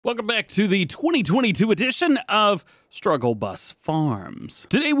Welcome back to the 2022 edition of Struggle Bus Farms.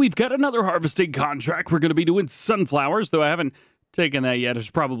 Today we've got another harvesting contract. We're going to be doing sunflowers, though I haven't taken that yet. I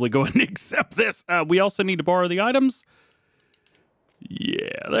should probably go ahead and accept this. We also need to borrow the items.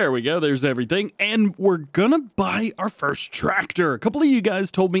 Yeah, there we go. There's everything. And we're going to buy our first tractor. A couple of you guys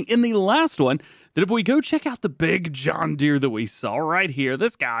told me in the last one that if we go check out the big John Deere that we saw right here,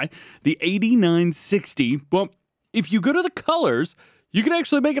 this guy, the 8960, well, if you go to the colors, you can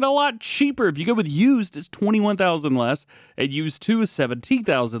actually make it a lot cheaper. If you go with used, it's $21,000 less, and used 2 is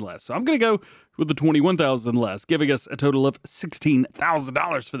 $17,000 less. So I'm going to go with the $21,000 less, giving us a total of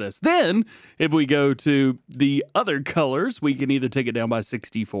 $16,000 for this. Then, if we go to the other colors, we can either take it down by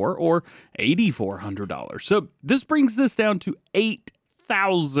 $6,400 or $8,400. So this brings this down to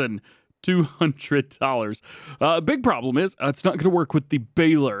 $8,200. Big problem is it's not going to work with the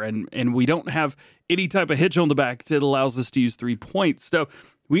baler, and we don't have any type of hitch on the back that allows us to use 3 points. So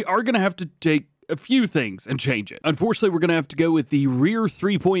we are going to have to take a few things and change it. Unfortunately, we're going to have to go with the rear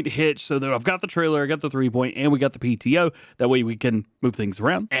 3-point hitch. So that I've got the trailer, I got the 3-point, and we got the PTO. That way we can move things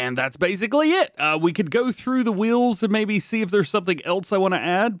around. And that's basically it. We could go through the wheels and maybe see if there's something else I want to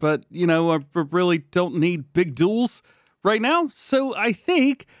add, but you know, I really don't need big duels right now. So I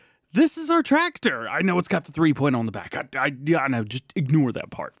think this is our tractor. I know it's got the 3-point on the back. I know, just ignore that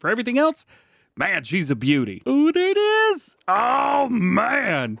part. For everything else, man, she's a beauty. Oh, there it is. Oh,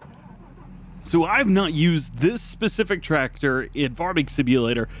 man. So I've not used this specific tractor in Farming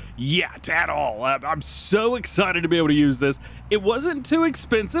Simulator yet at all. I'm so excited to be able to use this. It wasn't too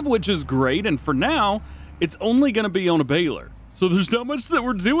expensive, which is great. And for now, it's only going to be on a baler. So there's not much that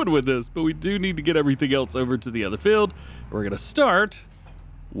we're doing with this, but we do need to get everything else over to the other field. We're going to start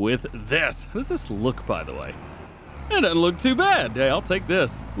with this. How does this look, by the way? It doesn't look too bad. Hey, I'll take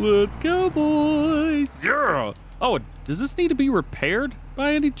this. Let's go, boys. Yeah. Oh, does this need to be repaired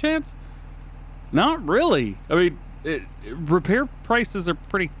by any chance? Not really. I mean, repair prices are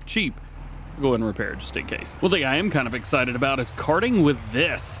pretty cheap. I'll go ahead and repair it just in case. One thing I am kind of excited about is karting with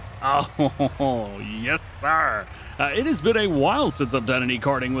this. Oh, yes, sir. It has been a while since I've done any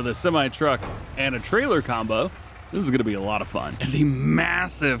karting with a semi-truck and a trailer combo. This is going to be a lot of fun. And the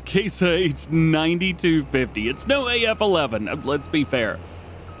massive Case IH 9250. It's no AF11, let's be fair.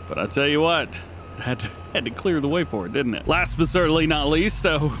 But I tell you what, it had to clear the way for it, didn't it? Last but certainly not least,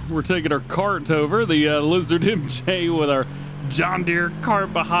 we're taking our cart over, the Lizard MJ with our John Deere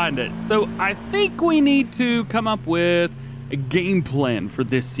cart behind it. So I think we need to come up with a game plan for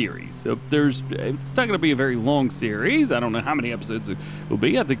this series. So it's not going to be a very long series. I don't know how many episodes it will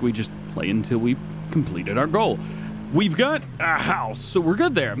be. I think we just play until we completed our goal. We've got a house, so we're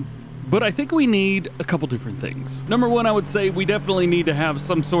good there. But I think we need a couple different things. Number one, I would say we definitely need to have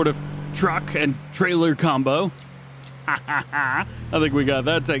some sort of truck and trailer combo. I think we got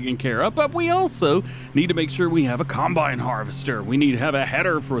that taken care of. But we also need to make sure we have a combine harvester. We need to have a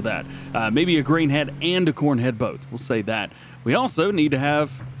header for that. Maybe a grain head and a corn head both. We'll say that. We also need to have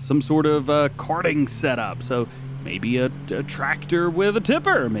some sort of carting setup. So maybe a tractor with a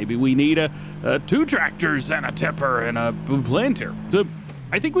tipper. Maybe we need 2 tractors and a tipper and a planter. So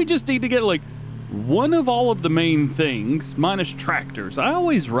I think we just need to get like one of all of the main things minus tractors. I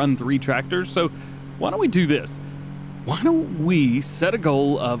always run 3 tractors, so why don't we do this? Why don't we set a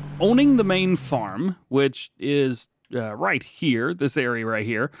goal of owning the main farm, which is right here, this area right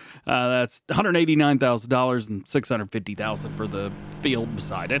here. That's $189,000 and $650,000 for the field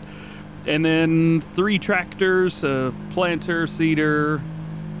beside it. And then 3 tractors, a planter, seeder,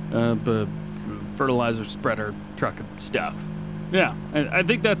 fertilizer spreader, truck and stuff. Yeah, I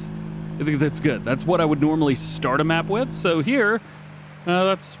think that's good. That's what I would normally start a map with. So here,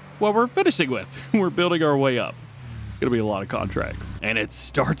 that's what we're finishing with. We're building our way up. It's going to be a lot of contracts. And it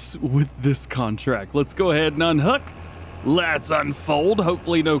starts with this contract. Let's go ahead and unhook. Let's unfold.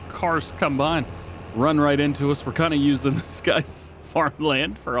 Hopefully no cars come by and run right into us. We're kind of using this guy's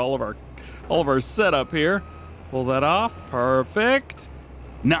farmland for all of our setup here. Pull that off. Perfect.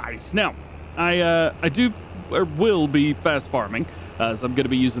 Nice. Now, I will be fast farming, so I'm going to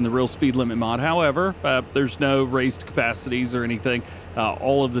be using the real speed limit mod. However, there's no raised capacities or anything.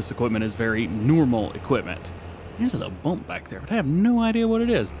 All of this equipment is very normal equipment. There's a little bump back there, but I have no idea what it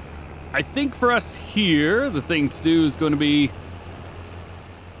is. I think for us here, the thing to do is going to be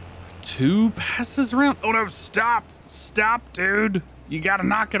 2 passes around. Oh no, stop, dude. You got to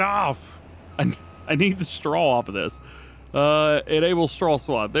knock it off. I need the straw off of this. Enable straw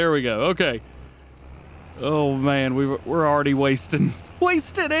swap. There we go. Okay. Oh man, we're already wasting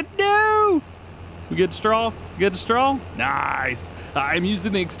it. No. We get straw. Get the straw. Nice. I'm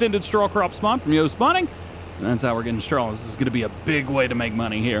using the extended straw crops mod from Yo Spawning. And that's how we're getting strong. This is going to be a big way to make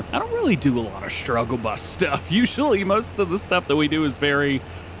money here. I don't really do a lot of struggle bus stuff. Usually most of the stuff that we do is very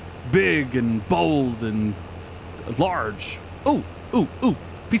big and bold and large. Ooh, ooh, ooh.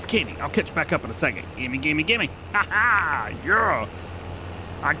 Piece of candy. I'll catch back up in a second. Gimme, gimme, gimme. Ha ha! Yeah.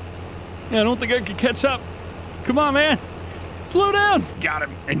 I don't think I can catch up. Come on, man. Slow down. Got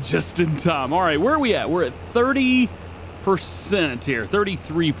him. And just in time. All right, where are we at? We're at 30% here.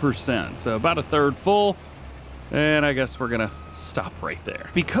 33%. So about a third full. And I guess we're going to stop right there.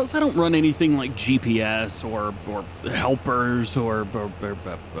 Because I don't run anything like GPS or helpers or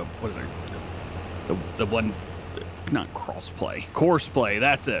what is it? The one... Not crossplay, course play,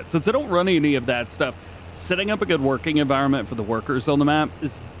 that's it. Since I don't run any of that stuff, setting up a good working environment for the workers on the map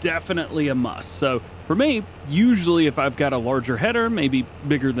is definitely a must. So for me, usually if I've got a larger header, maybe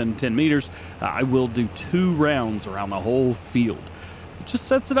bigger than 10 meters, I will do 2 rounds around the whole field. It just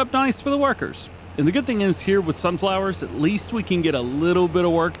sets it up nice for the workers. And the good thing is here with sunflowers, at least we can get a little bit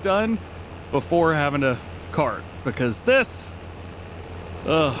of work done before having to cart, because this,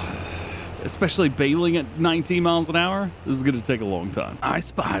 especially baling at 19 miles an hour, this is going to take a long time. I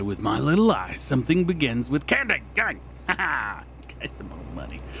spy with my little eye. Something begins with candy. Gang. Ha ha. Guys, some more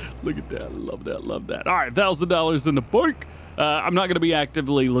money. Look at that. Love that. Love that. All right, $1,000 in the bank. I'm not going to be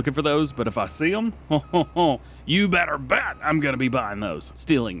actively looking for those, but if I see them, you better bet I'm going to be buying those.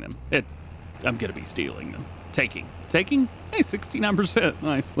 Stealing them. I'm going to be stealing them. Taking? Hey, 69%.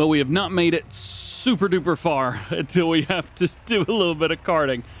 Nice. Well, we have not made it super duper far until we have to do a little bit of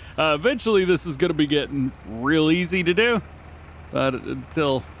carting. Eventually, this is going to be getting real easy to do, but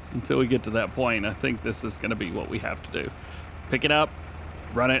until we get to that point, I think this is going to be what we have to do. Pick it up,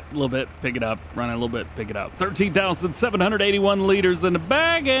 run it a little bit, pick it up, run it a little bit, pick it up. 13,781 liters in the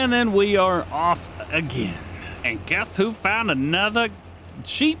bag, and then we are off again. And guess who found another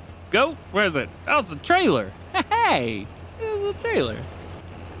sheep, goat? Where is it? Oh, it's a trailer. Hey, it's a trailer.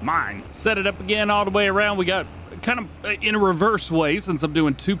 Mine. Set it up again all the way around. We got kind of in a reverse way since I'm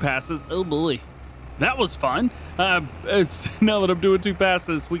doing 2 passes. Oh boy, that was fun. Now that I'm doing 2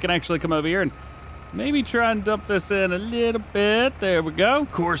 passes, we can actually come over here and maybe try and dump this in a little bit. There we go.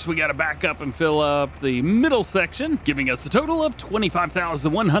 Of course, we got to back up and fill up the middle section, giving us a total of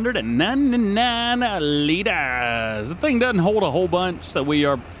 25,199 liters. The thing doesn't hold a whole bunch, so we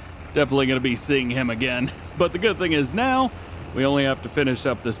are definitely going to be seeing him again. But the good thing is now we only have to finish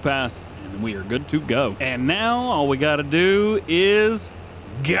up this pass and we are good to go. And now all we got to do is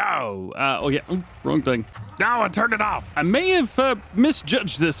go. Oh yeah, wrong thing. No, I turned it off. I may have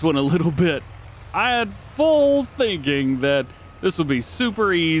misjudged this one a little bit. I had full thinking that this would be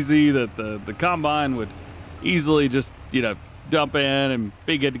super easy, that the combine would easily just, you know, dump in and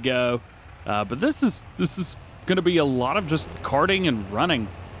be good to go. But this is going to be a lot of just carting and running,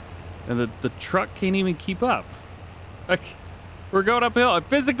 and the truck can't even keep up. We're going uphill. I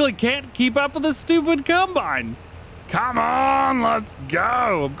physically can't keep up with this stupid combine. Come on, let's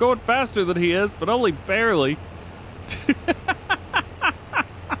go. I'm going faster than he is, but only barely.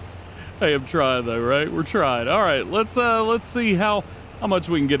 Hey, I'm trying though, right? We're trying. All right, let's see how much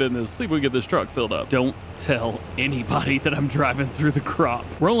we can get in this. See if we can get this truck filled up. Don't tell anybody that I'm driving through the crop.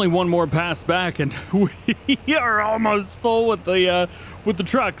 We're only one more pass back, and we are almost full with the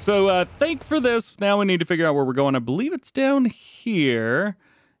truck. So thank for this. Now we need to figure out where we're going. I believe it's down here.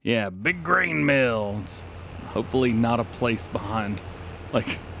 Yeah, big grain mill. Hopefully not a place behind,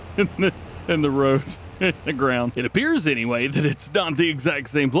 like in the road. The ground. It appears anyway that it's not the exact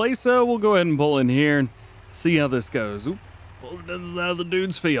same place, so we'll go ahead and pull in here and see how this goes. Oop, pulled it into the other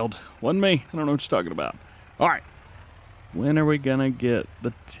dude's field. Wasn't me. I don't know what you're talking about. All right. When are we gonna get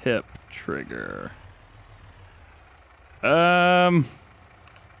the tip trigger? Tip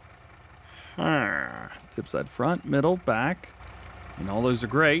side front, middle, back, and all those are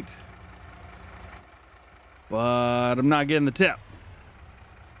great, but I'm not getting the tip.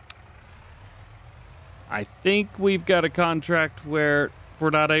 I think we've got a contract where we're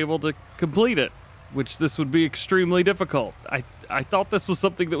not able to complete it, which this would be extremely difficult. I thought this was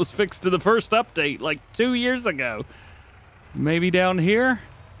something that was fixed in the first update like 2 years ago. Maybe down here?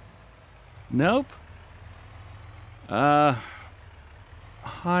 Nope. High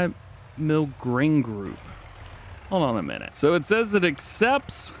Mill Grain Group. Hold on a minute. So it says it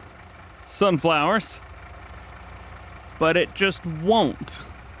accepts sunflowers, but it just won't.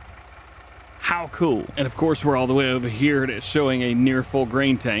 How cool. And of course, we're all the way over here and it's showing a near full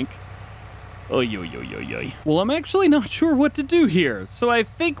grain tank. Oy, oy, oy, oy, oy. Well, I'm actually not sure what to do here. So I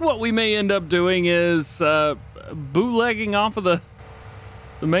think what we may end up doing is bootlegging off of the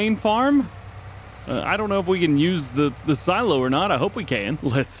main farm. I don't know if we can use the silo or not. I hope we can.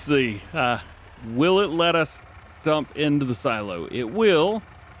 Let's see. will it let us dump into the silo? It will.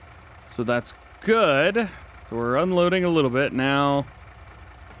 So that's good. So we're unloading a little bit now.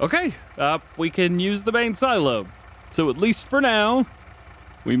 Okay, we can use the main silo. So at least for now,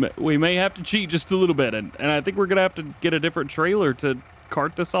 we may have to cheat just a little bit. And I think we're going to have to get a different trailer to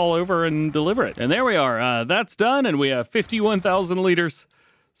cart this all over and deliver it. And there we are. That's done, and we have 51,000 liters,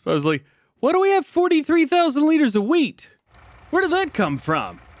 supposedly. What do we have 43,000 liters of wheat? Where did that come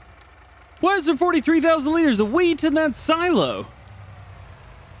from? Why is there 43,000 liters of wheat in that silo?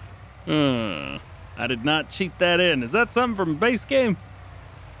 I did not cheat that in. Is that something from base game?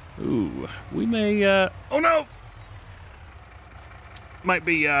 Ooh, we may, oh no! Might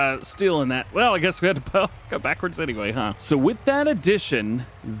be, stealing that. Well, I guess we had to go backwards anyway, huh? So with that addition,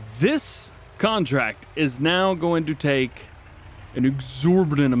 this contract is now going to take an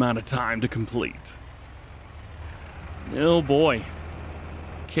exorbitant amount of time to complete. Oh boy.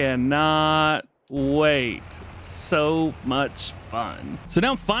 Cannot wait. So much fun. So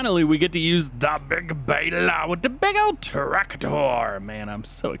now finally we get to use the big baler with the big old tractor. Man, I'm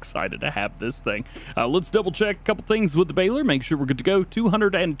so excited to have this thing. Let's double check a couple things with the baler. Make sure we're good to go.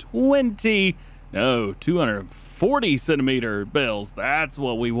 240 centimeter bales. That's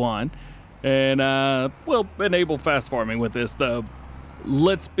what we want. And we'll enable fast farming with this, though.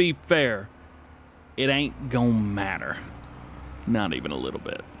 Let's be fair. It ain't gonna matter. Not even a little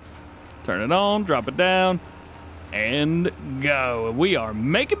bit. Turn it on, drop it down, and go. We are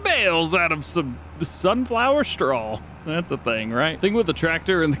making bales out of some sunflower straw. That's a thing, right? Thing with the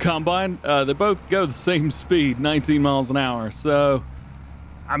tractor and the combine, they both go the same speed, 19 miles an hour. So,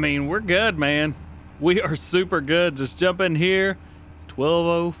 I mean, we're good, man. We are super good. Just jump in here.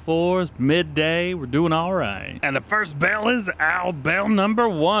 12:04, it's midday. We're doing all right. And the first bell is out, bell number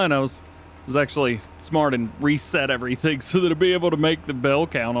 1. I was actually smart and reset everything so that I'd be able to make the bell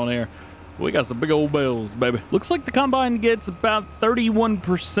count on here. We got some big old bells, baby. Looks like the combine gets about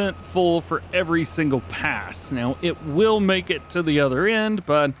 31% full for every single pass. Now, it will make it to the other end,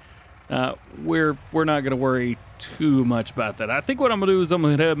 but we're not gonna worry too much about that. I think what I'm gonna do is I'm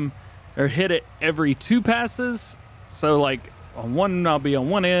gonna hit it every 2 passes. So like, on one, I'll be on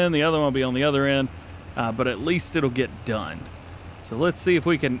one end, the other one will be on the other end, but at least it'll get done. So let's see if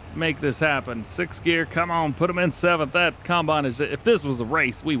we can make this happen. 6th gear, come on, put them in 7th. That combine is, if this was a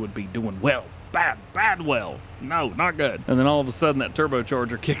race, we would be doing well. Bad well. No, not good. And then all of a sudden that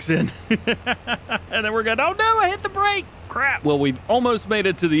turbocharger kicks in. And then we're going, oh no, I hit the brake. Crap. Well, we've almost made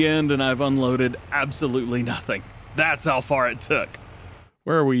it to the end and I've unloaded absolutely nothing. That's how far it took.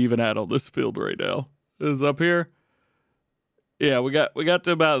 Where are we even at on this field right now? Is it up here? Yeah, we got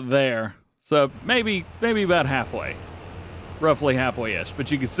to about there. So maybe about halfway. Roughly halfway-ish.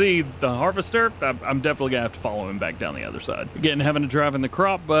 But you can see the harvester, I'm definitely gonna have to follow him back down the other side. Again, having to drive in the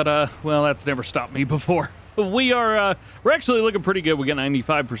crop, but well, that's never stopped me before. We're actually looking pretty good. We got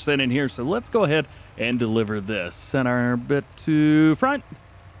 95% in here, so let's go ahead and deliver this. Send our bit to front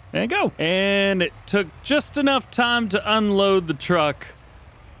and go. And it took just enough time to unload the truck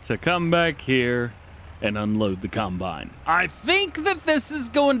to come back here and unload the combine. I think that this is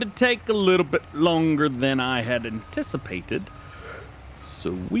going to take a little bit longer than I had anticipated,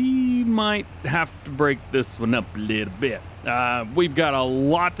 so we might have to break this one up a little bit. We've got a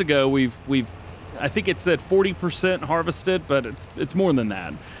lot to go. I think it said 40% harvested, but it's more than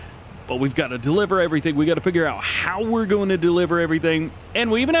that. But we've got to deliver everything. We got to figure out how we're going to deliver everything, and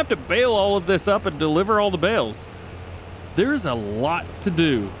we even have to bale all of this up and deliver all the bales. There's a lot to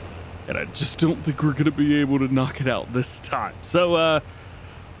do. And I just don't think we're going to be able to knock it out this time. So,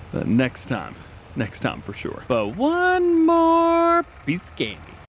 next time for sure. But one more piece of candy.